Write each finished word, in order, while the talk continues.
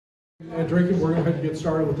And drinking, we're going to get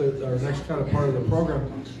started with our next kind of part of the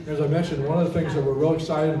program. As I mentioned, one of the things that we're real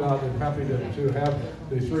excited about and happy to have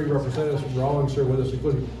the three representatives from Rawlings here with us,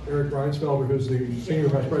 including Eric Reinsfelder, who's the Senior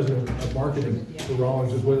Vice President of Marketing for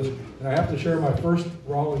Rawlings, is with us. And I have to share my first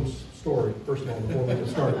Rawlings story, first of all, before we get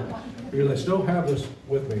started, because I still have this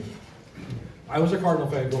with me. I was a Cardinal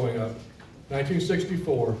fan growing up.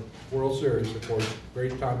 1964, World Series, of course,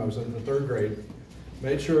 great time. I was in the third grade.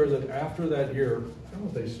 Made sure that after that year, I don't know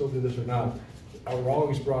if they still do this or not,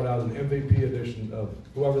 Rawlings brought out an MVP edition of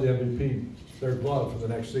whoever the MVP, their glove for the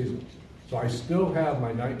next season. So I still have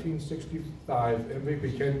my 1965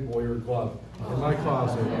 MVP Ken Boyer glove in my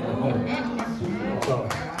closet at home. So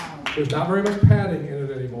there's not very much padding in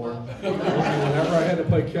it anymore. And whenever I had to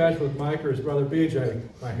play catch with Mike or his brother BJ,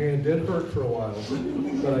 my hand did hurt for a while,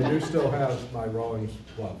 but I do still have my Rawlings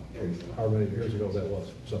glove, however many years ago that was.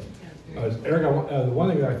 So. Eric, the one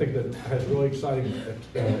thing that I think that is really exciting,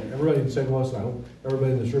 everybody in St. Louis, and I hope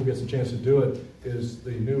everybody in this room gets a chance to do it, is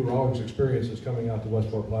the new Rawlings experience that's coming out to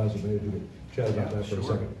Westport Plaza. Maybe you could chat about that for a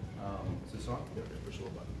second. Is this on?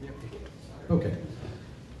 Okay.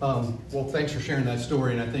 Well, thanks for sharing that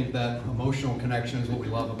story, and I think that emotional connection is what we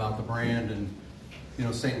love about the brand. And you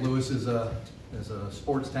know, St. Louis is a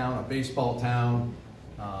sports town, a baseball town.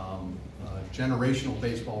 Generational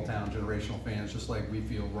baseball town, generational fans, just like we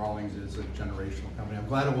feel Rawlings is a generational company. I'm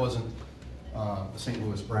glad it wasn't the St.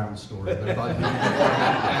 Louis Browns story. But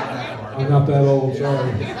I'm not that old,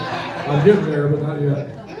 sorry. I'm getting there, but not yet.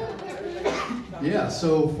 Yeah,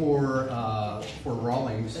 so for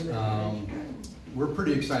Rawlings, we're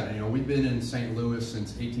pretty excited. You know, we've been in St. Louis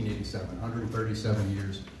since 1887, 137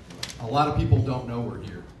 years. A lot of people don't know we're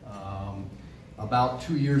here. About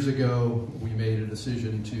 2 years ago, we made a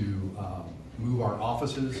decision to move our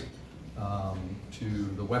offices to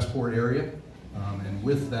the Westport area. And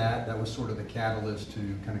with that, that was sort of the catalyst to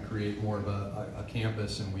kind of create more of a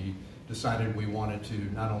campus. And we decided we wanted to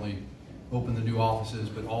not only open the new offices,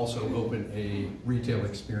 but also open a retail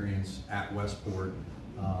experience at Westport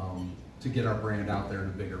to get our brand out there in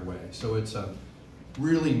a bigger way. So it's a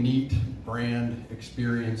really neat brand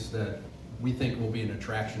experience that we think will be an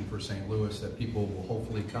attraction for St. Louis, that people will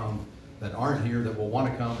hopefully come that aren't here, that will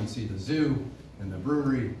want to come and see the zoo and the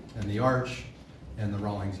brewery and the arch and the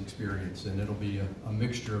Rawlings experience. And it'll be a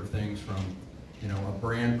mixture of things from, you know, a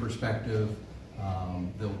brand perspective.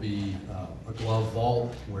 There'll be a glove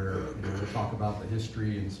vault where, you know, we'll talk about the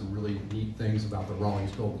history and some really neat things about the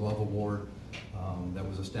Rawlings Gold Glove Award that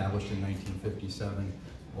was established in 1957.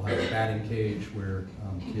 We'll have a batting cage where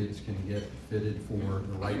kids can get fitted for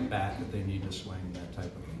the right bat that they need to swing, that type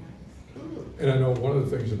of thing. And I know one of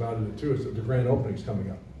the things about it too is that the grand opening is coming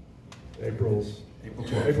up, April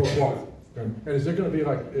 12th. April 12th. And is there going to be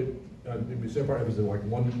like is it like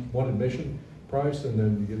one admission price and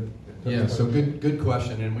then you get it? Yeah. So good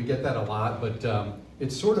question, and we get that a lot, but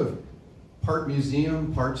it's sort of part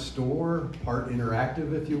museum, part store, part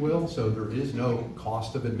interactive, if you will. So there is no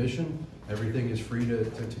cost of admission. Everything is free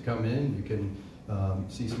to come in. You can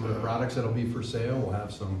see some of the products that'll be for sale. We'll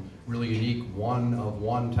have some really unique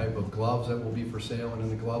one-of-one type of gloves that will be for sale and in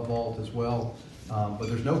the glove vault as well. But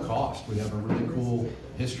there's no cost. We have a really cool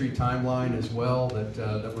history timeline as well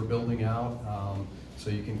that we're building out. So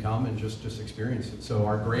you can come and just experience it. So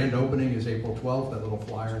our grand opening is April 12th, that little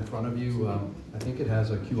flyer in front of you. I think it has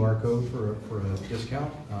a QR code for a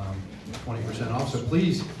discount, 20% off. So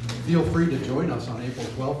please feel free to join us on April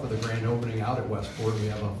 12th for the grand opening out at Westport. We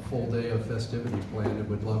have a full day of festivities planned and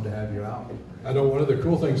would love to have you out. I know one of the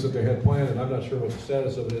cool things that they had planned, and I'm not sure what the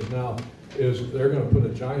status of it is now, is they're going to put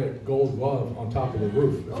a giant gold glove on top of the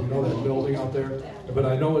roof. If you know that building out there, but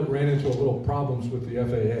I know it ran into a little problems with the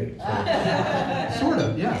FAA. So. Sort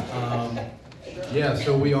of, yeah. Yeah,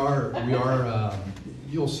 so we are.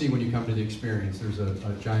 You'll see when you come to the experience. There's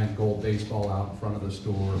a giant gold baseball out in front of the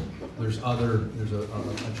store. There's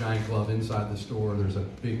a giant glove inside the store. There's a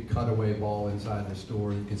big cutaway ball inside the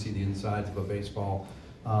store. You can see the insides of a baseball.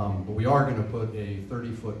 But we are going to put a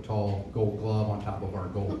 30-foot tall gold glove on top of our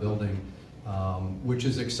gold building, which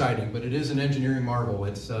is exciting. But it is an engineering marvel.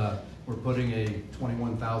 It's we're putting a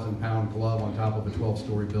 21,000-pound glove on top of a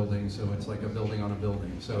 12-story building, so it's like a building on a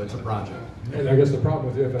building. So it's a project. And I guess the problem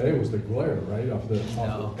with the FAA was the glare, right?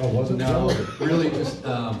 Was it? No, really just,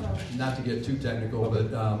 not to get too technical,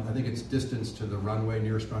 but I think it's distance to the runway,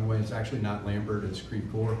 nearest runway. It's actually not Lambert, it's Creve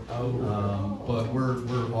Coeur. But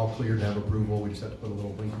we're all clear to have approval. We just have to put a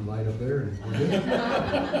little blinking light up there, and we're good.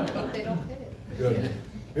 They don't fit it. Good.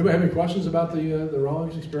 Anybody have any questions about the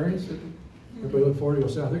Rawlings experience? Everybody look forward to go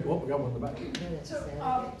see. I think, we got one in the back. So,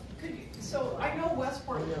 So I know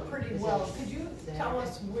Westport pretty well. Could you tell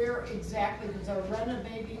us where exactly, because they're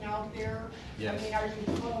renovating out there? Yes. I mean, are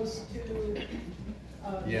you close to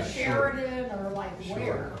Yeah, Sheridan or like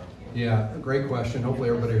where? Yeah, great question. Hopefully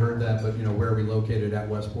everybody heard that, but where are we located at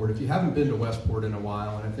Westport? If you haven't been to Westport in a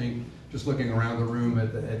while, and I think just looking around the room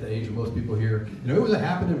at the age of most people here, it was a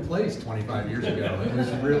happening place 25 years ago. It was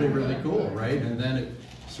really, really cool, right? And then it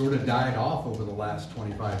sort of died off over the last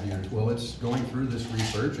 25 years. Well, it's going through this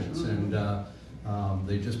resurgence, and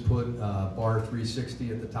they just put Bar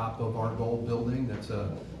 360 at the top of our gold building. That's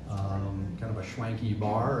a kind of a schwanky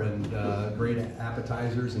bar, and great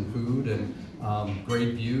appetizers and food, and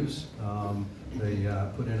great views. They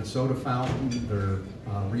put in a soda fountain. They're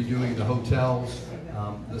redoing the hotels.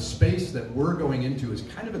 The space that we're going into is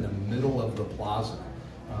kind of in the middle of the plaza.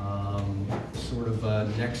 Sort of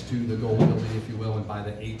next to the gold building, if you will, and by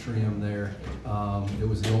the atrium there. It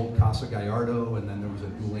was the old Casa Gallardo, and then there was a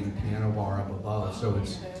dueling piano bar up above. So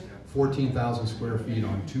it's 14,000 square feet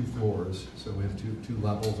on 2 floors. So we have two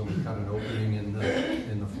levels, and we've got an opening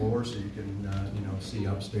in the floor, so you can see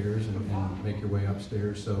upstairs and make your way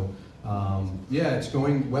upstairs. So yeah,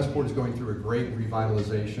 Westport is going through a great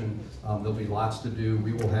revitalization. There'll be lots to do.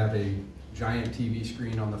 We will have a giant TV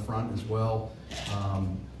screen on the front as well.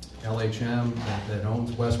 LHM that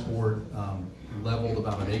owns Westport leveled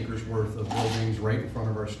about an acre's worth of buildings right in front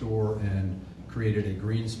of our store and created a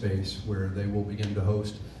green space where they will begin to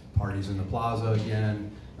host parties in the plaza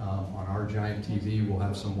again. On our giant TV, we'll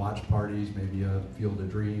have some watch parties, maybe a Field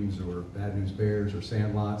of Dreams or Bad News Bears or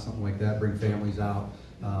Sandlot, something like that. Bring families out.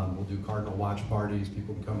 We'll do Cardinal watch parties.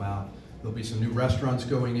 People can come out. There'll be some new restaurants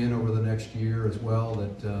going in over the next year as well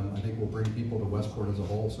that I think will bring people to Westport as a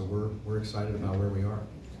whole. So we're excited about where we are.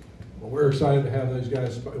 Well, we're excited to have those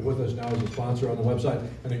guys with us now as a sponsor on the website.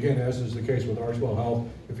 And again, as is the case with Archwell Health,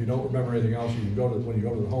 if you don't remember anything else, you can go to, when you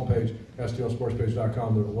go to the homepage,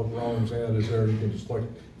 stlsportspage.com, the Rawlings ad is there. You can just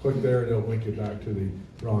click there, and it'll link you back to the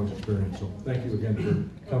Rawlings experience. So thank you again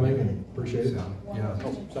for coming, and appreciate it. Yeah.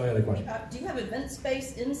 Oh, Sally had a question. Do you have event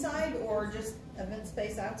space inside or just event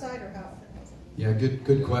space outside, or how? Yeah,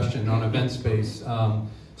 good question on event space.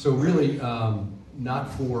 So really,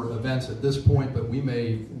 not for events at this point, but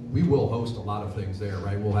we will host a lot of things there,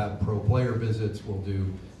 right? We'll have pro player visits, we'll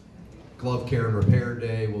do glove care and repair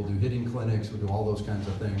day, we'll do hitting clinics, we'll do all those kinds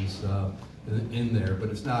of things in there, but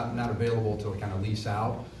it's not available to kind of lease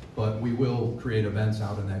out. But we will create events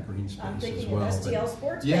out in that green space as well. Of STL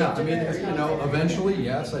Sports yeah, page, I mean, eventually,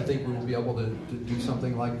 yes, I think we will be able to do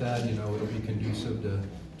something like that. It'll be conducive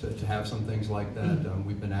to have some things like that.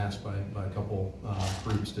 We've been asked by a couple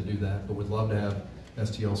groups to do that, but we'd love to have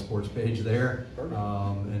STL Sports page there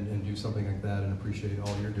and do something like that, and appreciate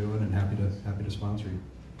all you're doing, and happy to sponsor you.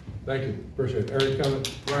 Thank you. Appreciate it. Eric coming.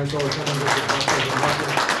 Ryan Soller coming.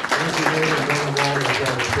 Thank you, David, and Brandon Wall as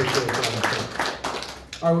well. Appreciate it.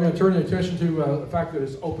 All right, we're going to turn your attention to the fact that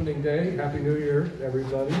it's opening day. Happy New Year,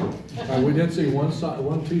 everybody. We did see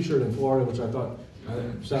one T-shirt in Florida, which I thought,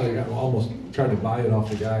 Sally almost tried to buy it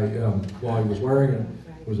off the guy while he was wearing it.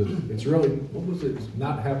 It's really, what was it? It's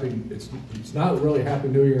not happy. It's not really Happy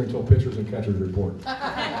New Year until pitchers and catchers report.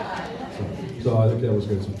 So I think that was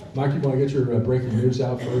good. So, Mike, you want to get your breaking news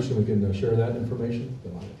out first, and we can share that information.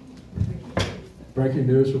 Breaking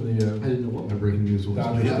news from the I didn't know what my breaking news was.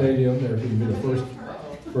 Dodger Stadium. There, if you can be the first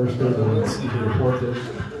to report this.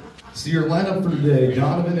 See your lineup for today: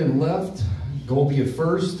 Donovan in left, Golby at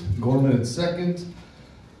first, Gorman at second,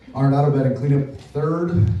 Arenado batting cleanup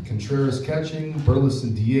third, Contreras catching,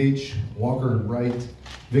 Burleson DH, Walker in right,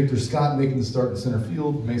 Victor Scott making the start in center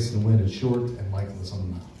field, Mason Wynn at short, and Michaelis on the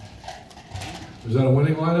mound. Is that a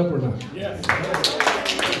winning lineup or not? Yes.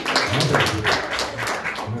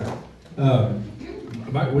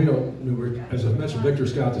 As I mentioned, Victor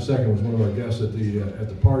Scott II was one of our guests at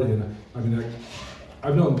the party, and I've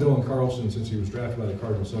known Dylan Carlson since he was drafted by the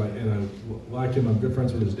Cardinals, so I like him. I'm good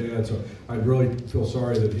friends with his dad, so I really feel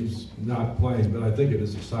sorry that he's not playing. But I think it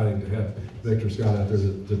is exciting to have Victor Scott out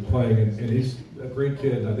there playing, and he's a great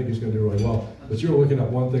kid, and I think he's going to do really well. But you were looking up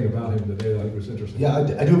one thing about him today that I think was interesting. Yeah, I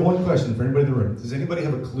do have one question for anybody in the room. Does anybody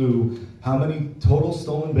have a clue how many total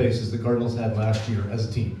stolen bases the Cardinals had last year as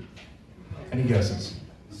a team? Any guesses?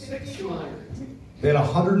 600. They had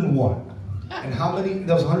 101. And how many?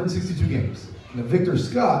 That was 162 games. Now, Victor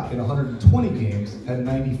Scott, in 120 games, had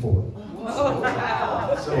 94.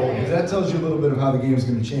 So if that tells you a little bit of how the game is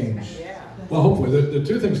going to change. Well, hopefully. The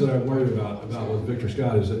two things that I'm worried about with Victor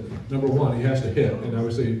Scott is that, number one, he has to hit, and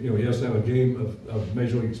obviously, he has to have a game of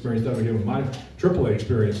Major League experience, to have a game of AAA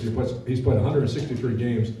experience. He's played 163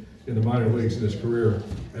 games in the minor leagues in his career.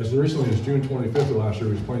 As recently as June 25th of last year,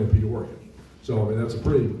 he was playing in Peoria. So, I mean, that's a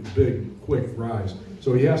pretty big, quick rise.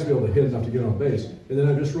 So he has to be able to hit enough to get on base. And then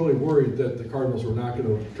I'm just really worried that the Cardinals were not going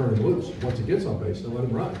to turn him loose once he gets on base and let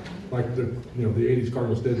him run, like the 80s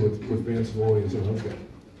Cardinals did with Vance Savoy and some of those guys.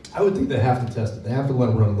 I would think they have to test it. They have to let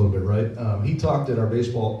him run a little bit, right? He talked at our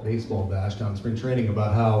baseball bash down in spring training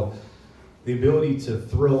about how the ability to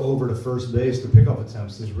throw over to first base, the pickoff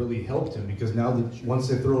attempts, has really helped him because now that once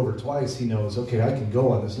they throw over twice, he knows, okay, I can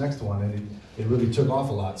go on this next one, and it really took off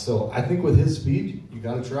a lot. So I think with his speed, you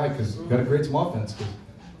got to try because you got to create some offense because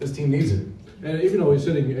this team needs it. And even though he's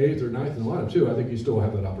sitting 8th or 9th in the lineup too, I think he still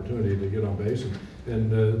have that opportunity to get on base and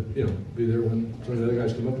be there when some of the other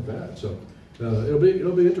guys come up to bat. So it'll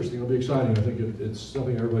be interesting. It'll be exciting. I think it's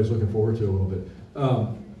something everybody's looking forward to a little bit.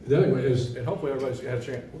 The other way is, and hopefully everybody's had a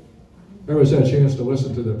chance. Everybody's had a chance to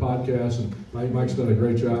listen to the podcast, and Mike's done a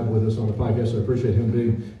great job with us on the podcast. So I appreciate him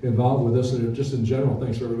being involved with us, and just in general,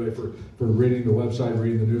 thanks for everybody for reading the website,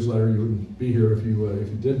 reading the newsletter. You wouldn't be here if you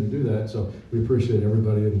didn't do that. So we appreciate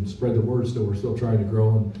everybody and spread the word. Still, we're still trying to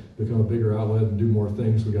grow and become a bigger outlet and do more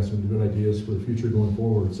things. We got some good ideas for the future going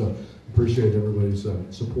forward. So appreciate everybody's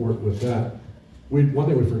support with that. One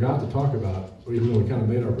thing we forgot to talk about, even though we kind of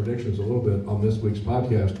made our predictions a little bit on this week's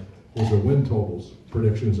podcast, was the win totals,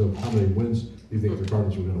 predictions of how many wins do you think the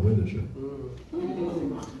Cardinals are going to win this year?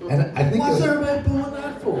 And I think What's everybody doing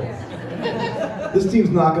that for? this team's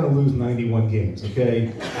not going to lose 91 games,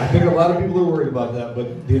 okay? I think a lot of people are worried about that,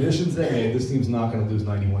 but the additions they made, this team's not going to lose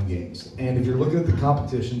 91 games. And if you're looking at the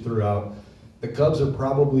competition throughout, the Cubs are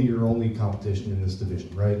probably your only competition in this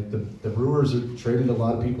division, right? The Brewers are traded a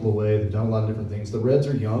lot of people away. They've done a lot of different things. The Reds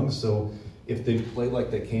are young, so if they play like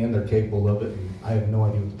they can, they're capable of it. And I have no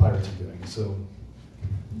idea what the Pirates are doing. So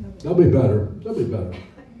They'll be better. They'll be better.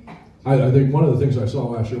 I think one of the things I saw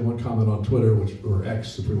last year, one comment on Twitter, or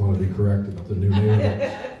X, if we want to be correct about the new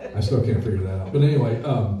name, I still can't figure that out. But anyway,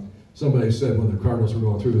 somebody said when the Cardinals were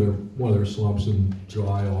going through one of their slumps in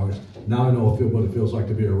July, August, now I know what it feels like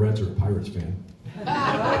to be a Reds or a Pirates fan.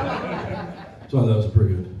 So that was a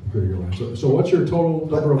pretty good line. So what's your total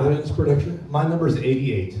number of wins prediction? my number is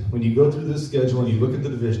 88. When you go through this schedule and you look at the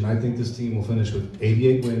division, I think this team will finish with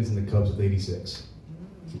 88 wins and the Cubs with 86.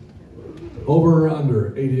 Over or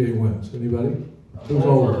under 88 wins? Anybody? Who's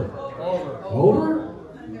over? Over?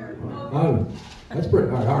 Under. That's pretty.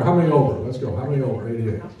 All right, how many over? Let's go. How many over?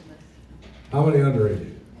 88. How many under 88?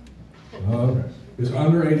 Is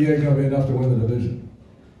under 88 going to be enough to win the division?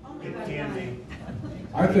 It can be.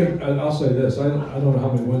 I think, I'll say this, I don't know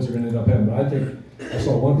how many wins they're going to end up having, but I think I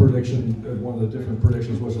saw one prediction, one of the different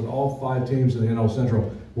predictions was that all 5 teams in the NL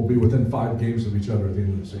Central will be within 5 games of each other at the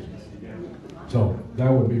end of the season. So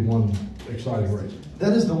that would be one exciting race.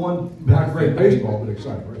 That is the one. Not great baseball, but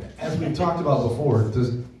exciting race. As we talked about before,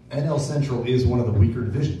 the NL Central is one of the weaker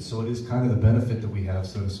divisions, so it is kind of the benefit that we have,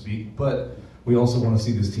 so to speak. But we also want to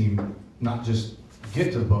see this team not just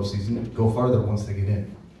get to the postseason, go farther once they get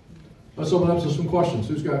in. Let's open up to some questions.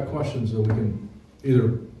 Who's got questions that we can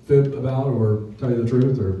either fib about or tell you the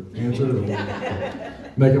truth or answer or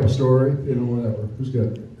make up a story, whatever.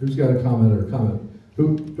 Who's got a comment or a comment?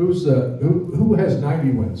 Who has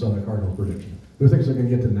 90 wins on the Cardinal prediction? Who thinks they're going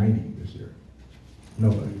to get to 90 this year?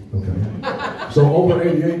 Nobody. Okay. So over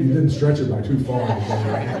 88, you didn't stretch it by too far.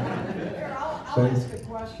 Here, I'll ask a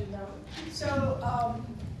question though. So,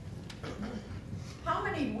 how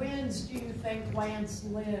many wins do you think Lance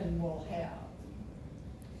Lynn will have?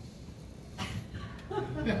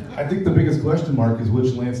 I think the biggest question mark is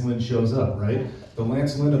which Lance Lynn shows up, right? The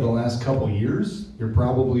Lance Lynn of the last couple years, you're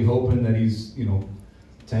probably hoping that he's,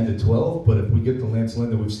 10 to 12, but if we get the Lance Lynn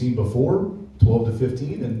that we've seen before, 12 to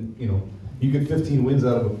 15, and, you get 15 wins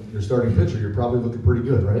out of your starting pitcher, you're probably looking pretty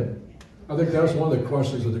good, right? I think that's one of the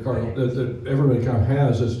questions that the Cardinal that everybody kind of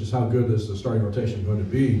has is just how good is the starting rotation going to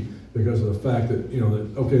be because of the fact that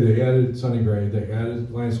they added Sonny Gray, they added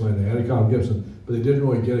Lance Lynn, they added Kyle Gibson, but they didn't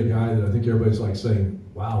really get a guy that I think everybody's like saying,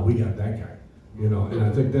 "Wow, we got that guy," and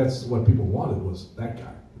I think that's what people wanted was that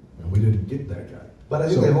guy, and we didn't get that guy. But I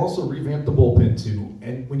think they've also revamped the bullpen too.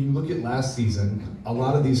 And when you look at last season, a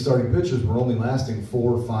lot of these starting pitchers were only lasting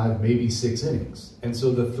 4, 5, maybe 6 innings. And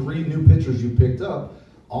so the 3 new pitchers you picked up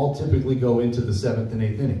all typically go into the 7th and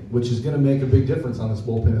 8th inning, which is going to make a big difference on this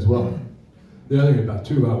bullpen as well. The other thing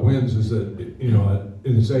about wins is that,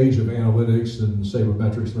 in this age of analytics and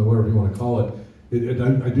sabermetrics and whatever you want to call it,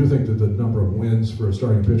 I do think that the number of wins for a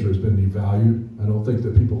starting pitcher has been devalued. I don't think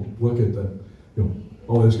that people look at the,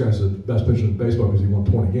 this guy's the best pitcher in baseball because he won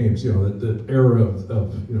 20 games. The era of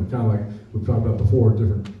kind of like we've talked about before,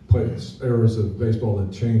 different eras of baseball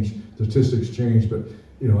that changed, statistics changed, but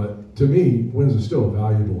to me, wins is still a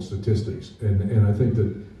valuable statistics, and I think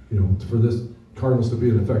that for this Cardinals to be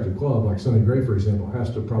an effective club, like Sonny Gray, for example,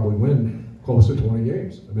 has to probably win close to 20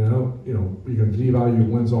 games. I mean, I don't, you know, you can devalue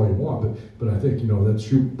wins all you want, but I think, you know, that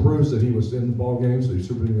proves that he was in ball games, that he's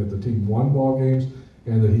proving that the team won ball games,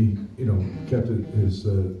 and that he, you know, kept his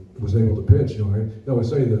was able to pitch. You know, I always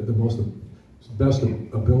say that the best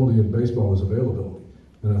ability in baseball is availability,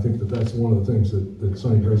 and I think that's one of the things that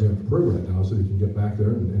Sonny Gray's going to prove right now, is that he can get back there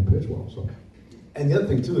and pitch well. So. And the other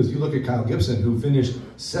thing too is you look at Kyle Gibson, who finished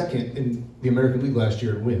second in the American League last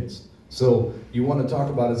year in wins. So you want to talk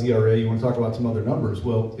about his ERA, you want to talk about some other numbers.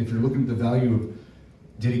 Well, if you're looking at the value of,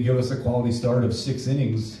 did he give us a quality start of 6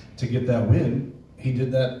 innings to get that win? He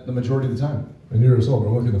did that the majority of the time. And you're also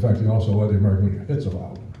overlooking the fact he also led the American League hits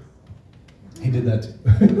allowed. He did that too.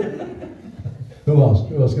 Who else?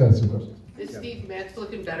 Who else got some questions? Is Steve Matz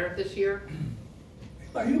looking better this year?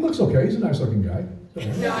 He looks okay. He's a nice looking guy.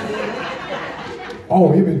 No, I mean,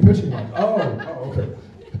 Oh, you mean pitching one? Oh, okay.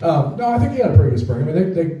 No, I think he had a pretty good spring. I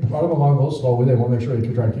mean, they brought him along a little slowly. They want to make sure he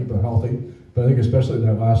can try to keep him healthy. But I think especially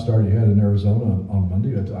that last start he had in Arizona on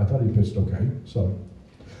Monday, I thought he pitched okay. So,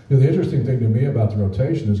 you know, the interesting thing to me about the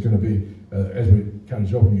rotation is going to be, as we kind of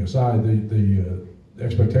joking aside, the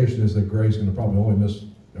expectation is that Gray's going to probably only miss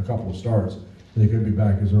a couple of starts, and he could be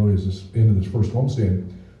back as early as this end of this first homestand.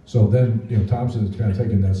 So then, you know, Thompson is kind of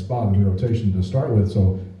taking that spot in the rotation to start with.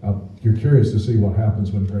 So you're curious to see what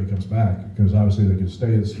happens when Gray comes back, because obviously they could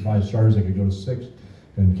stay as 5 starters, they could go to 6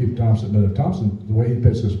 and keep Thompson. But if Thompson, the way he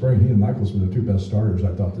pitched this spring, he and Michaels were the 2 best starters,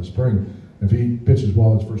 I thought, this spring. If he pitches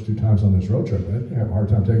well his first 2 times on this road trip, I'd have a hard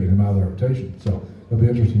time taking him out of the rotation. So it'll be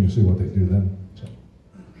interesting to see what they do then. So.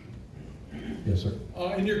 Yes, sir.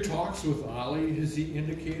 In your talks with Ollie, has he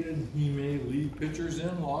indicated he may leave pitchers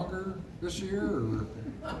in longer this year,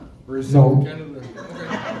 or is No. it kind of the?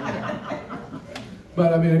 Okay.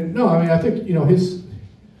 But I mean, no, I mean, I think, you know, he's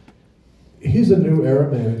a new era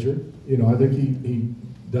manager. You know, I think he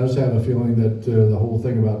does have a feeling that the whole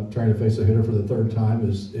thing about trying to face a hitter for the 3rd time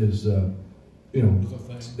is you know,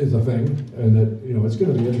 is a thing, and that, you know, it's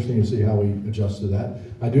going to be interesting to see how he adjusts to that.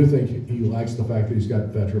 I do think he likes the fact that he's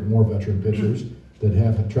got more veteran pitchers that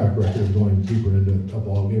have a track record of going deeper into a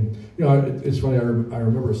ball game. You know, it's funny. I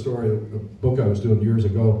remember a story, a book I was doing years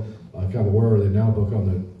ago, kind of Where Are They Now book on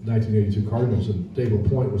the 1982 Cardinals, and Dave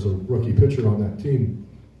LaPointe was a rookie pitcher on that team.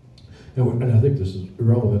 And I think this is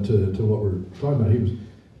irrelevant to what we're talking about.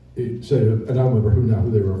 He said, and I don't remember who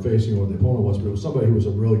they were facing or what the opponent was, but it was somebody who was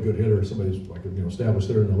a really good hitter, somebody who's like, you know, established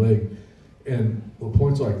hitter in the league. And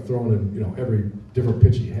LaPointe's like throwing in, you know, every different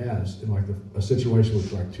pitch he has in like a situation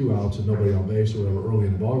with like 2 outs and nobody on base or whatever early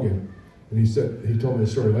in the ballgame. And he told me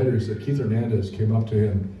the story later. He said Keith Hernandez came up to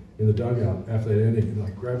him in the dugout after that inning and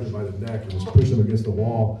like grabbed him by the neck and was pushing him against the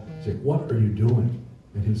wall. He said, "What are you doing?"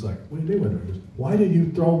 And he's like, "What do you mean?" He goes, "Why did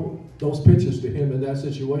you throw those pitches to him in that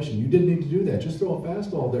situation? You didn't need to do that. Just throw a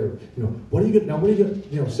fastball there. You know, what are you going?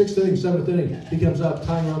 You know, 6th inning, 7th inning, he comes up,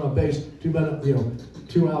 tying run on base, 2 outs.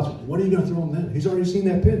 What are you going to throw him then? He's already seen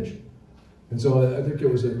that pitch." And so I think it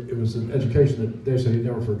was an education that they say he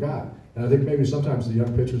never forgot. And I think maybe sometimes the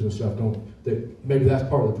young pitchers and stuff maybe that's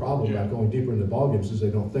part of the problem about going deeper into ball games, is they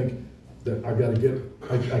don't think that I'm going to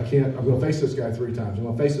face this guy 3 times. I'm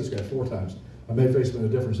going to face this guy 4 times. I may face him in a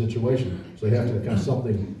different situation. So they have to have kind of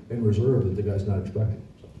something in reserve that the guy's not expecting.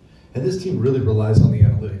 And this team really relies on the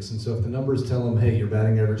analytics. And so if the numbers tell them, hey, your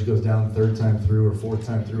batting average goes down 3rd time through or 4th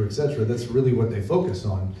time through, etc., that's really what they focus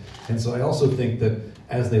on. And so I also think that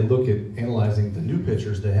as they look at analyzing the new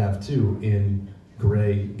pitchers they have too in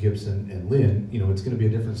Gray, Gibson, and Lynn, you know, it's going to be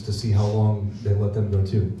a difference to see how long they let them go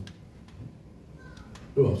too.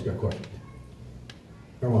 Who else got questions?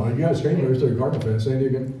 Come on, you guys came here to the Cardinal fans. Sandy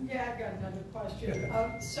again? Yeah, I've got another question.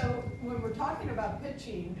 So when we're talking about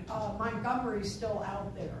pitching, Montgomery's still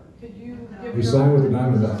out there. Could you give He your... signed with the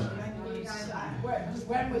Diamondbacks.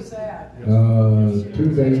 When was that? 2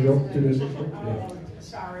 days ago. 2 days ago. Yeah.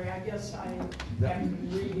 Sorry, I guess I am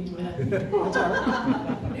reading that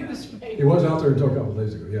newspaper. He was out there until a couple of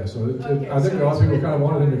days ago. Yeah, so I think a lot of people kind of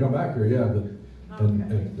wanted him to come back here. Yeah, but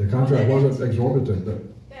and the contract wasn't exorbitant. But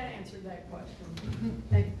that answered that question.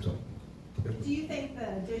 Thank you. so. Do you think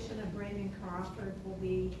the addition of Brandon Crawford will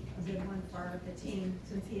be a good one for the team,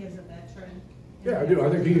 since he is a veteran? Yeah, I do. I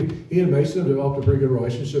think he and Mason have developed a pretty good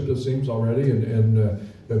relationship, it seems, already, and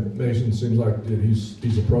Mason seems like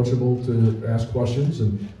he's approachable to ask questions,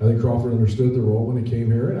 and I think Crawford understood the role when he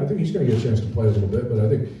came here, and I think he's going to get a chance to play a little bit. But I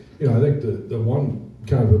think, you know, I think the one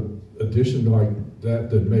kind of addition like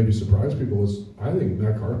that maybe surprised people was I think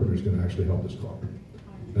Matt Carpenter is going to actually help this club.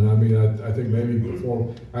 And I mean, I think maybe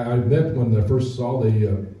before I admit when I first saw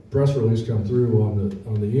the press release come through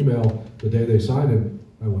on the email the day they signed him,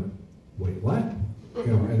 I went, wait, what?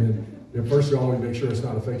 You know, and then first of all, you make sure it's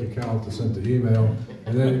not a fake account to send the email,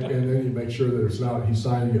 and then you make sure that it's not, he's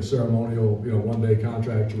signing a ceremonial, one-day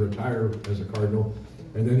contract to retire as a Cardinal,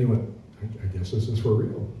 and then he went, I guess this is for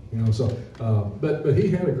real, so, but he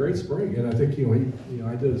had a great spring, and I think,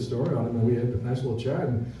 I did a story on him, and we had a nice little chat,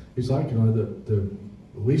 and he's like, the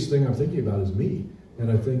least thing I'm thinking about is me.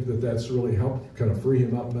 And I think that's really helped kind of free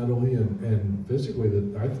him up mentally and physically.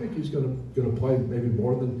 That I think he's going to play maybe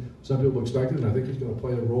more than some people expected, and I think he's going to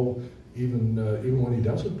play a role even when he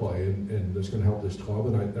doesn't play, and it's going to help this club.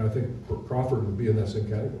 And I think Crawford would be in that same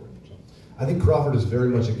category. So. I think Crawford is very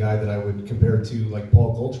much a guy that I would compare to like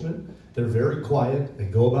Paul Goldschmidt. They're very quiet. They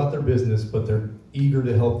go about their business, but they're eager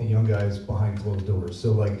to help the young guys behind closed doors.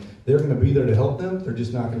 So like they're going to be there to help them. They're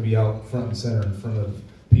just not going to be out front and center in front of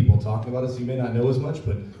people talking about it, so you may not know as much,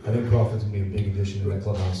 but I think Crawford's going to be a big addition to that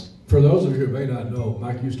clubhouse. For those of you who may not know,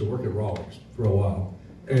 Mike used to work at Rawlings for a while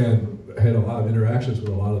and had a lot of interactions with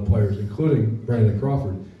a lot of the players, including Brandon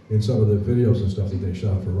Crawford, in some of the videos and stuff that they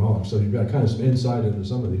shot for Rawlings. So you've got kind of some insight into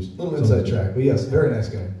some of these. Little inside track, but yes, very nice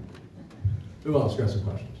guy. Who else got some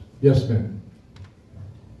questions? Yes, ma'am.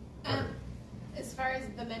 As far as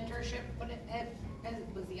the mentorship,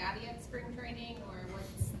 was the audience spring training, or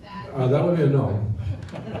what's that? That would be a no.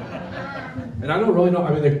 And I don't really know.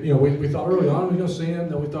 I mean, we thought early on we were going to see him.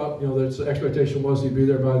 Then we thought, the expectation was he'd be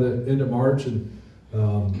there by the end of March, and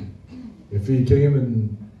if he came,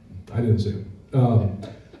 and I didn't see him.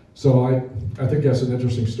 So I think that's an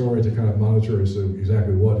interesting story to kind of monitor as to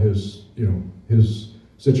exactly what his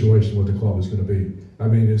situation with the club is going to be. I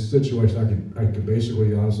mean, his situation, I could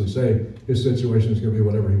basically honestly say his situation is going to be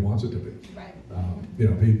whatever he wants it to be. Right.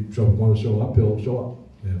 If he wants to show up, he'll show up.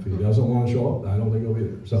 And if he doesn't want to show up, I don't think he'll be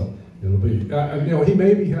there. So it'll be, he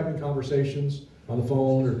may be having conversations on the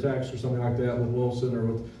phone or text or something like that with Wilson or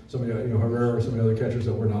with somebody, Herrera or some of the other catchers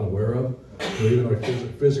that we're not aware of. So even though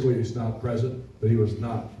physically he's not present, but he was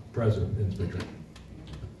not present in spring training.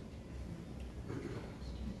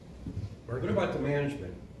 What about the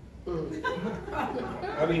management?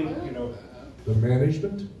 I mean, The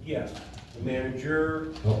management? yes, the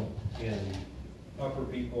manager Oh. and upper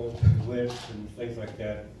people, lifts and things like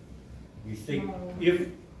that. You think if,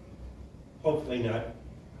 hopefully not,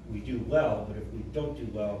 we do well, but if we don't do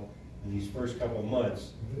well in these first couple of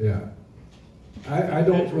months. Yeah. I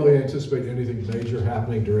don't really anticipate anything major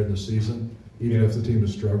happening during the season, even if the team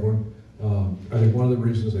is struggling. I think one of the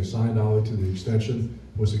reasons they signed Ollie to the extension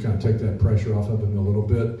was to kind of take that pressure off of him a little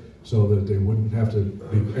bit, so that they wouldn't have to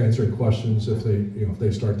be answering questions if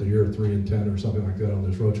they start the year 3-10 or something like that on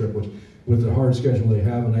this road trip. Which, with the hard schedule they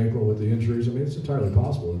have in April with the injuries, I mean, it's entirely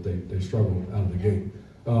possible that they struggle out of the gate.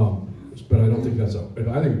 But I don't think that's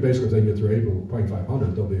I think basically if they get through April playing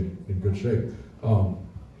 500, they'll be in good shape.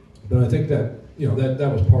 But I think that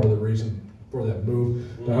that was part of the reason for that move.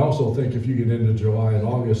 But I also think if you get into July and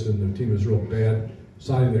August and the team is real bad,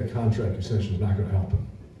 signing that contract extension is not going to help them.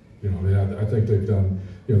 I think they've done,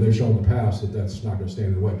 they've shown in the past that that's not going to stand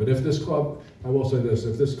in the way. But if this club, I will say this,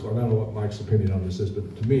 if this club, I don't know what Mike's opinion on this is,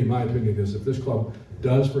 but to me, my opinion is if this club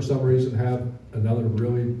does for some reason have another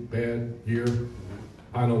really bad year,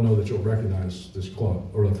 I don't know that you'll recognize this club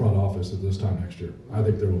or the front office at this time next year. I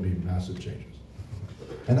think there will be massive changes.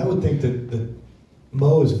 And I would think that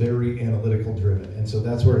Mo is very analytical driven, and so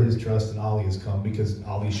that's where his trust in Ollie has come, because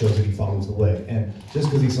Ollie shows that he follows the way. And just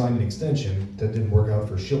because he signed an extension, that didn't work out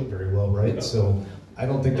for Schilt very well, right? So I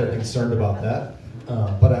don't think they're concerned about that.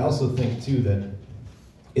 But I also think too that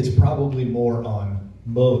it's probably more on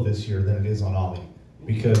Mo this year than it is on Ollie,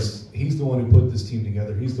 because he's the one who put this team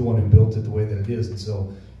together. He's the one who built it the way that it is. And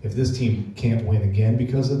so if this team can't win again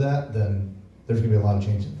because of that, then there's going to be a lot of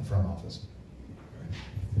changes in the front office.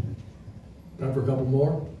 Time for a couple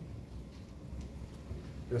more?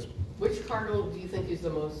 Yes. Which Cardinal do you think is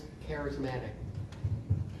the most charismatic?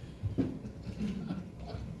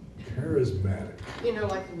 Charismatic.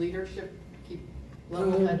 Like the leadership, keep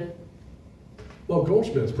level-headed. Well,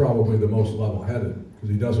 Goldschmidt's probably the most level-headed because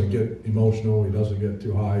he doesn't get emotional, he doesn't get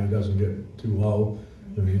too high, he doesn't get too low.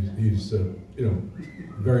 I mean, he's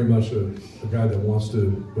very much a guy that wants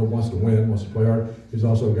to win, wants to play hard. He's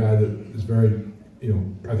also a guy that is very,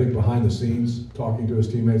 I think behind the scenes talking to his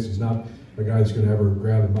teammates. He's not a guy that's going to ever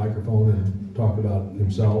grab a microphone and talk about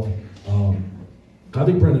himself. I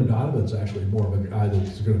think Brendan Donovan's actually more of a guy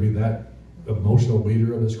that's going to be that emotional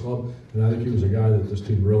leader of this club. And I think he was a guy that this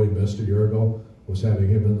team really missed a year ago, was having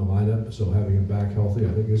him in the lineup. So having him back healthy,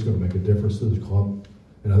 I think he's going to make a difference to this club.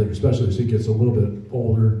 And I think especially as he gets a little bit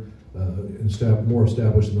older, more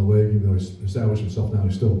established in the league, even though he's established himself now,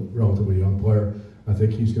 he's still a relatively young player. I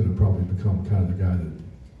think he's going to probably become kind of the guy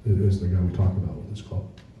that is the guy we talk about with this club.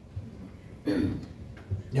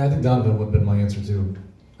 Yeah, I think Donovan would have been my answer too.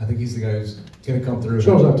 I think he's the guy who's going to come through.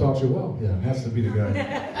 Shows I've taught you well. Yeah, has to be the guy.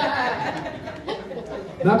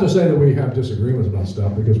 Not to say that we have disagreements about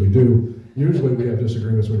stuff, because we do. Usually we have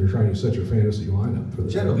disagreements when you're trying to set your fantasy lineup for the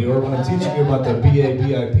Generally, or when I'm teaching you about the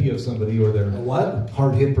BIP of somebody, or their what?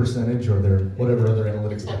 hard hit percentage, or their whatever other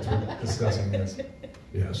analytics that we're discussing is.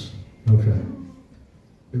 Yes. Okay.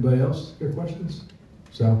 Anybody else got questions?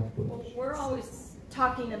 Sal? Well, we're always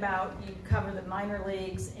talking about, you cover the minor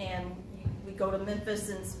leagues, and we go to Memphis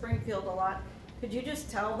and Springfield a lot. Could you just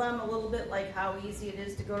tell them a little bit like how easy it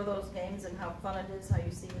is to go to those games and how fun it is, how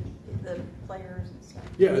you see the players and stuff?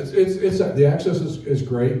 Yeah, it's the access is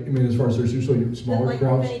great. I mean, as far as there's usually smaller like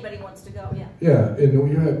crowds. If anybody wants to go, yeah. Yeah, and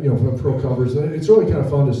you have pro covers. It's really kind of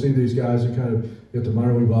fun to see these guys and kind of get the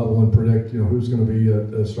minor league level and predict who's going to be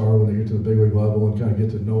a star when they get to the big league level, and kind of get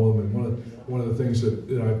to know them. And one of the things that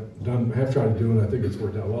I've have tried to do, and I think it's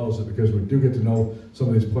worked out well, is that because we do get to know some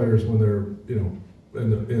of these players when they're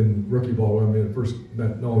in rookie ball. I mean, I first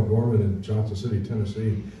met Nolan Gorman in Johnson City,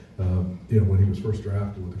 Tennessee, when he was first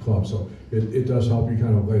drafted with the club. So it does help you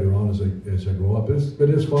kind of later on as they grow up. It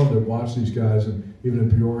is fun to watch these guys, and even in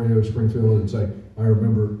Peoria, Springfield, and say, I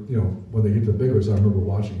remember, when they get to the big leagues, I remember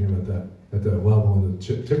watching him at that level. And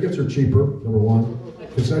the tickets are cheaper, number one.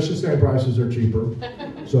 Concession stand prices are cheaper.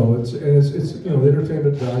 So it's the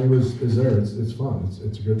entertainment value is there. It's fun.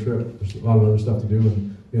 It's a good trip. There's a lot of other stuff to do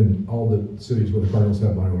in all the cities where the Cardinals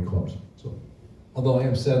have minor league clubs. So, although I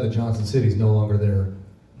am sad that Johnson City's no longer there.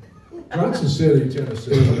 Johnson City,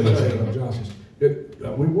 Tennessee.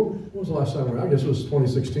 When was the last time? I guess it was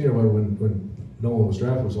 2016 or when Nolan was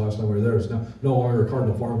drafted was the last time we were there. It's now no longer a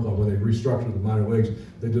Cardinal Farm Club. When they restructured the minor leagues,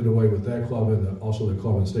 they did away with that club and also the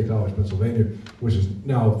club in State College, Pennsylvania, which is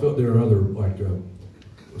now there are other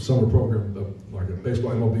summer program like a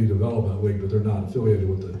baseball MLB development league, but they're not affiliated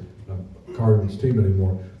with the Cardinals team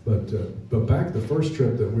anymore. But back the first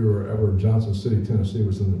trip that we were ever in Johnson City, Tennessee,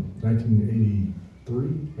 was in 1983,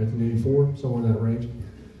 1984, somewhere in that range.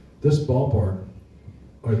 This ballpark,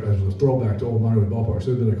 as a throwback to old minor league ballparks,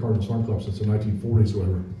 they've been a Cardinals Farm Club since the 1940s or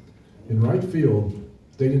whatever. In right field,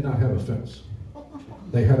 they did not have a fence.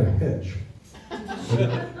 They had a hedge,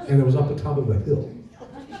 and it was up the top of a hill.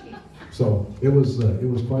 So it was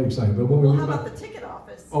quite exciting. But when we how about the ticket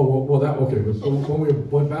office? Oh well, okay. So when we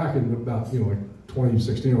went back in about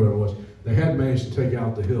 2016 or whatever it was, they had managed to take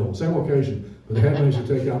out the hill, same location, but they had managed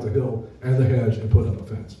to take out the hill and the hedge and put up a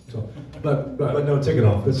fence. So, but no ticket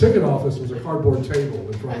office. The ticket office was a cardboard table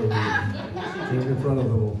in front of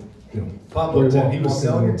the Pop-up tent. He was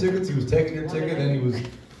selling your tickets. He was taking your ticket, and he was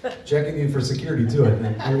checking you for security too. I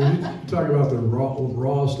think. I mean, you talk about the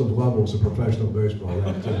rawest of levels of professional baseball.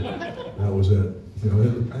 That was it. The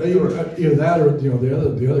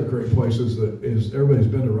other great places is everybody's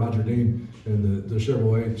been to Roger Dean and the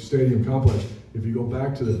Chevrolet Stadium complex. If you go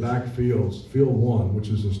back to the back fields, Field 1, which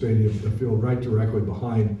is the field right directly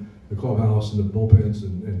behind the clubhouse and the bullpens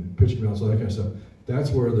and pitching mounts, all that kind of stuff.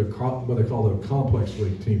 That's where what they call the Complex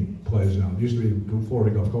League team plays now. It used to be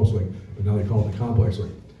Florida Gulf Coast League, but now they call it the Complex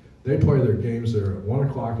League. They play their games there at 1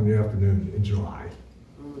 o'clock in the afternoon in July.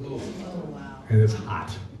 Oh, wow. And it's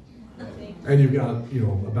hot. And you've got,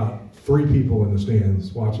 about 3 people in the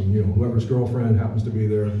stands watching, whoever's girlfriend happens to be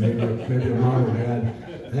there, maybe a mom or dad,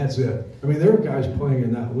 and that's it. I mean, there were guys playing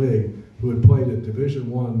in that league who had played at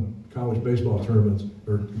Division I college baseball tournaments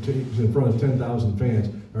or teams in front of 10,000 fans,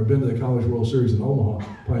 or been to the College World Series in Omaha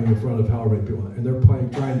playing in front of however many people, and they're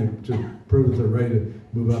trying to prove that they're ready to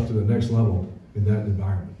move up to the next level in that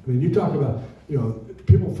environment. I mean, you talk about,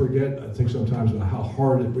 people forget, I think sometimes, about how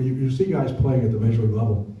hard you see guys playing at the major league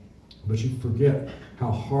level, but you forget how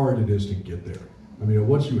hard it is to get there. I mean,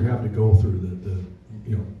 what you have to go through,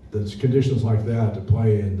 the conditions like that to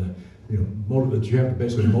play, and that you have to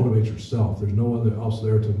basically motivate yourself. There's no one else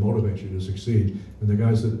there to motivate you to succeed. And the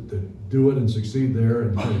guys that do it and succeed there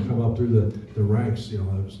and kind of come up through the ranks, it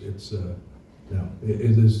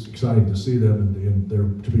is exciting to see them, and they're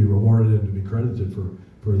to be rewarded and to be credited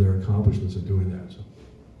for their accomplishments in doing that. So,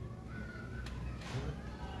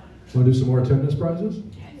 want to do some more attendance prizes?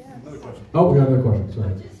 Another question. Oh, we got another question.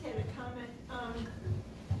 Sorry. I just had a comment.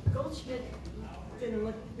 Goldschmidt didn't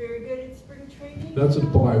look very good at spring training. That's a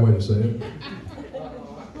polite way to say it.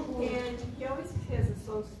 And he always has a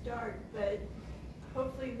slow start, but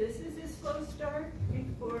hopefully this is his slow start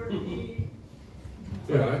before he...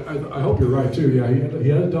 Yeah, I hope you're right too. Yeah, he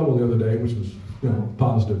had a double the other day, which was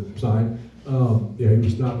positive sign. He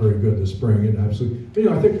was not very good this spring, and absolutely.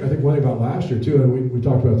 I think one thing about last year too, and we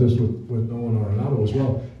talked about this with Nolan Arenado as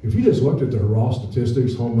well. If you just looked at their raw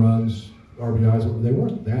statistics, home runs, RBIs, they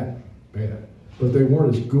weren't that bad. but they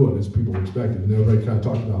weren't as good as people expected. And everybody kind of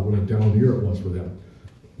talked about what a down year it was for them.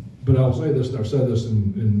 But I'll say this, and I've said this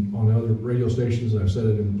on other radio stations, and I've said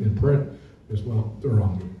it in print as well. They're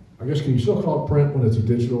wrong. I guess, can you still call it print when it's a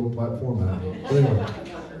digital platform? I don't know. But anyway,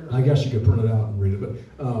 I guess you could print it out and read it. But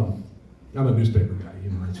I'm a newspaper guy, you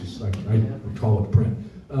know. It's just like I call it print.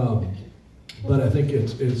 But I think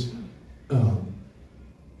it's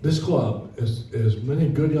this club, as many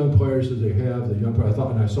good young players as they have, the young players, I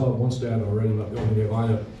thought, and I saw one stat already about the opening day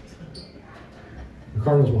lineup. The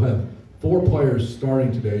Cardinals will have 4 players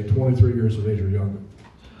starting today, 23 years of age or younger.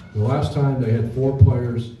 The last time they had 4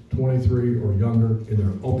 players, 23 or younger, in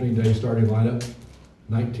their opening day starting lineup,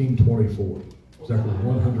 1924. Exactly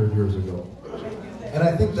 100 years ago. And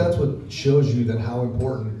I think that's what shows you that how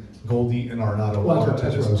important Goldie and Arenado Well, are.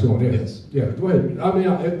 that's where I was going. Yeah, Yes. yeah. Go ahead. I mean,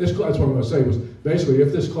 that's what I'm going to say was basically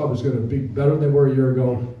if this club is going to be better than they were a year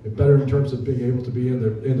ago, better in terms of being able to be in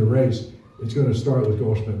the race, it's going to start with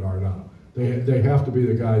Goldschmidt and Arenado. They have to be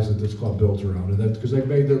the guys that this club builds around, and that's because they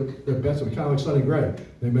made their bets. Kind of like Sonny Gray,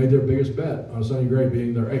 they made their biggest bet on Sonny Gray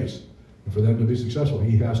being their ace, and for them to be successful,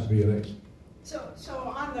 he has to be an ace. So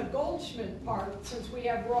on the Goldschmidt part, since we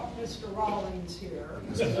have Mr. Rawlings here,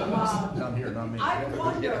 Down here, not me. I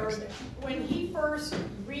wondered, when he first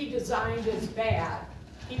redesigned his bat,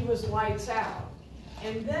 he was lights out.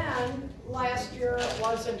 And then last year it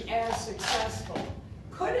wasn't as successful.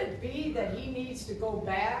 Could it be that he needs to go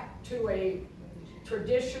back to a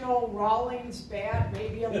traditional Rawlings bat,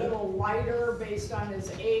 maybe a little lighter based on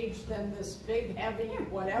his age than this big, heavy,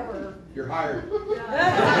 whatever? You're hired.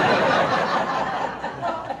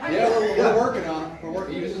 Yeah, we're working on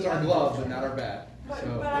it. He uses our gloves but not our bat. But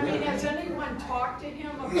I mean, has anyone talked to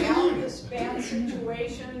him about this bat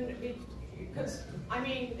situation? Because, I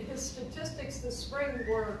mean, his statistics this spring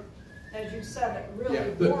were, as you said, really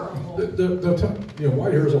horrible.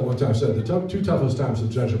 White Hairs at one time said the 2 toughest times to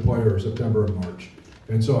judge a player are September and March.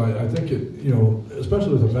 And so I think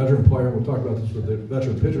especially with a veteran player, we'll talk about this with the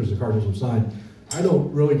veteran pitchers the Cardinals have signed, I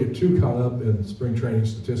don't really get too caught up in spring training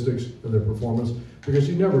statistics of their performance because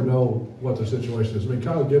you never know what their situation is. I mean,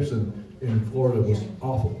 Kyle Gibson in Florida was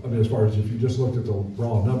awful. I mean, as far as if you just looked at the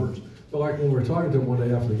raw numbers. But like when we were talking to him one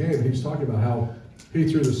day after the game, he's talking about how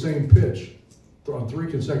he threw the same pitch on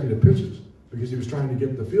 3 consecutive pitches because he was trying to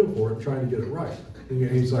get the feel for it, trying to get it right. And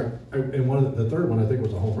he's like, and the third one I think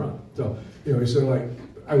was a home run. So, he said like,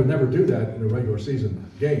 I would never do that in a regular season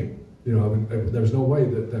game. There's no way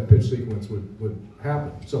that pitch sequence would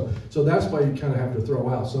happen. So that's why you kind of have to throw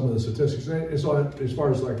out some of the statistics. And so as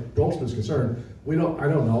far as like Goldschmidt's concerned, I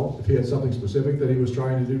don't know if he had something specific that he was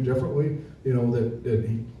trying to do differently. So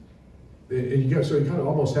you kind of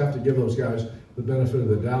almost have to give those guys the benefit of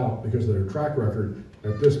the doubt because of their track record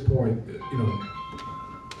at this point.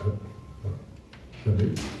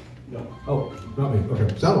 Me? No. Oh, not me. Okay,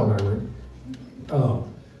 sound like my ring.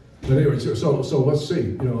 But anyway, so let's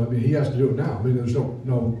see. I mean, he has to do it now. I mean, there's no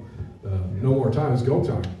more time. It's go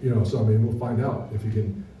time. So I mean, we'll find out if he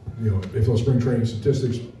can. If those spring training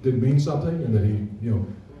statistics didn't mean something, and that he,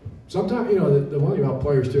 sometimes, the one thing about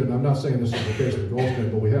players too, and I'm not saying this is the case with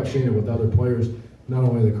Goldschmidt, but we have seen it with other players, not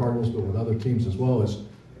only the Cardinals but with other teams as well. Is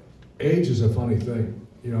age is a funny thing.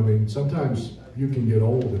 I mean, sometimes you can get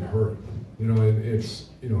old in a hurry. And it's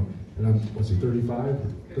and I'm 35,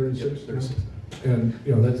 36. And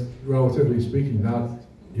that's relatively speaking not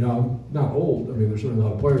young, not old. I mean, there's certainly a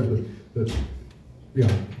lot of players, but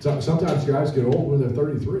sometimes guys get old when they're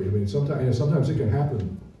 33. I mean, sometimes it can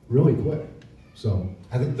happen really quick. So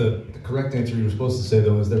I think the correct answer you were supposed to say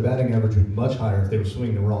though is their batting average would be much higher if they were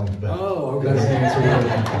swinging the Rawlings bat. Oh, okay. That's the answer you're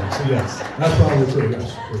looking for. So yes, that's probably true.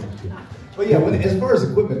 Yes. But yeah, as far as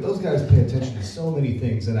equipment, those guys pay attention to so many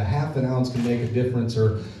things, and a half an ounce can make a difference,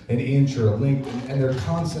 or an inch, or a length, and they're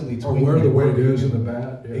constantly tweaking. Or where the weight is in the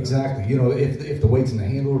bat. Yeah. Exactly. If the weight's in the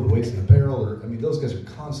handle, or the weight's in the barrel, those guys are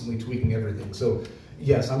constantly tweaking everything. So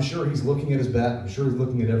yes, I'm sure he's looking at his bat. I'm sure he's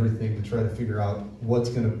looking at everything to try to figure out what's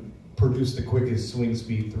going to produce the quickest swing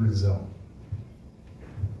speed through the zone.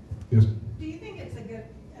 Yes. Do you think it's a good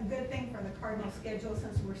thing for the Cardinals schedule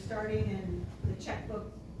since we're starting in the checkbook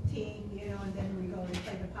team, and then we go and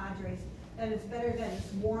play the Padres, that it's better that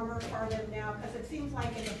it's warmer for them now? Because it seems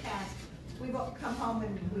like in the past, we've come home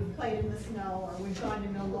and we've played in the snow, or we've gone to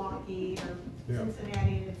Milwaukee or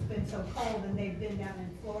Cincinnati, and it's been so cold, and they've been down in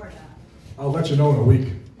Florida. I'll let you know in a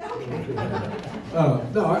week. Okay.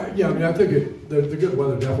 I think the good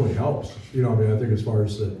weather definitely helps. I think as far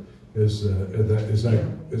as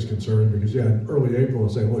that is concerned, because early April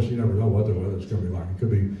and saying, well, you never know what the weather's going to be like. It could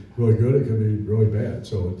be really good, it could be really bad.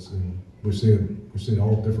 So we've seen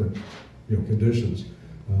all different conditions.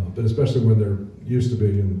 But especially when they're used to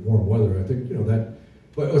being in warm weather, I think, you know, that,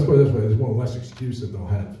 but let's put it this way, there's one less excuse that they'll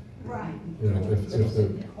have. Right. You know, if they're,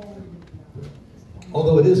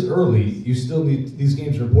 Although it is early, you still need, these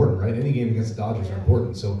games are important, right? Any game against the Dodgers are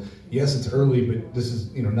important. So yes, it's early, but this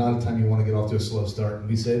is, you know, not a time you want to get off to a slow start. And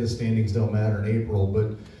we say the standings don't matter in April,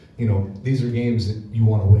 but, you know, these are games that you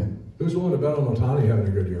want to win. who's willing to bet on Ohtani having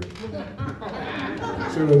a good year?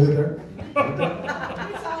 See what I did there?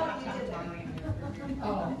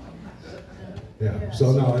 Yeah,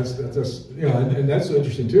 so no, that's just, you know, and that's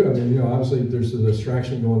interesting too. I mean, you know, obviously there's a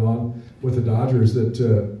distraction going on with the Dodgers that,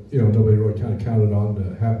 you know, nobody really kind of counted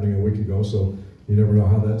on happening a week ago, so you never know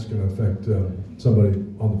how that's going to affect somebody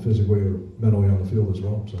on the physically or mentally on the field as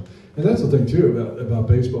well. So, and that's the thing too about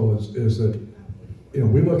baseball is that, you know,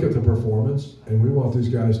 we look at the performance and we want these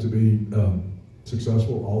guys to be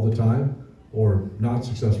successful all the time or not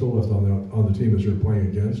successful if on the team that you're playing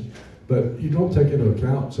against. But you don't take into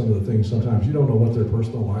account some of the things sometimes. You don't know what their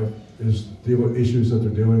personal life is, the issues that they're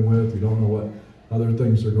dealing with. You don't know what other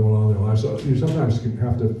things are going on in their life. So you sometimes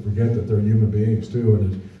have to forget that they're human beings too,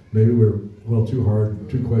 and maybe we're a little too hard,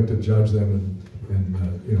 too quick to judge them and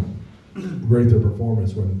you know, rate their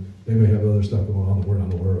performance when they may have other stuff going on that we're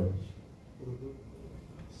not aware of.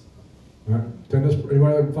 All right, tennis,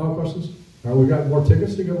 anybody have final questions? All right, we've got more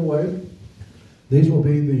tickets to give away. These will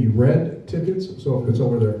be the red tickets, so it's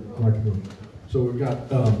over there. So we've got,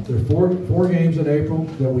 there are four games in April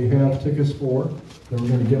that we have tickets for that we're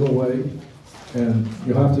going to give away. And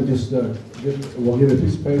you'll have to just, we'll give you a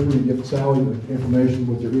piece of paper, you give Sally the information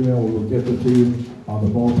with your email, we'll get them to you on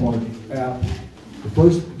the Ballpark app. The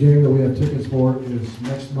first game that we have tickets for is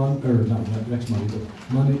next month, or not next Monday,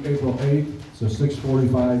 but Monday, April 8th, so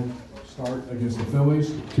 6:45 start against the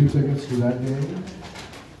Phillies. 2 tickets to that game.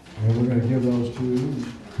 And we're going to give those to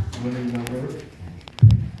winning number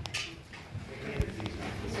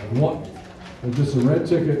 1. It's just a red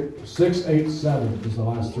ticket, 687 is the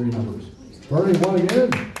last 3 numbers. Bernie won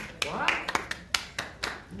again. What?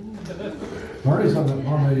 Bernie's on a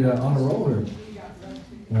roll here.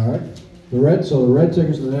 All right. The red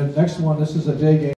tickets. The next one. This is a day game.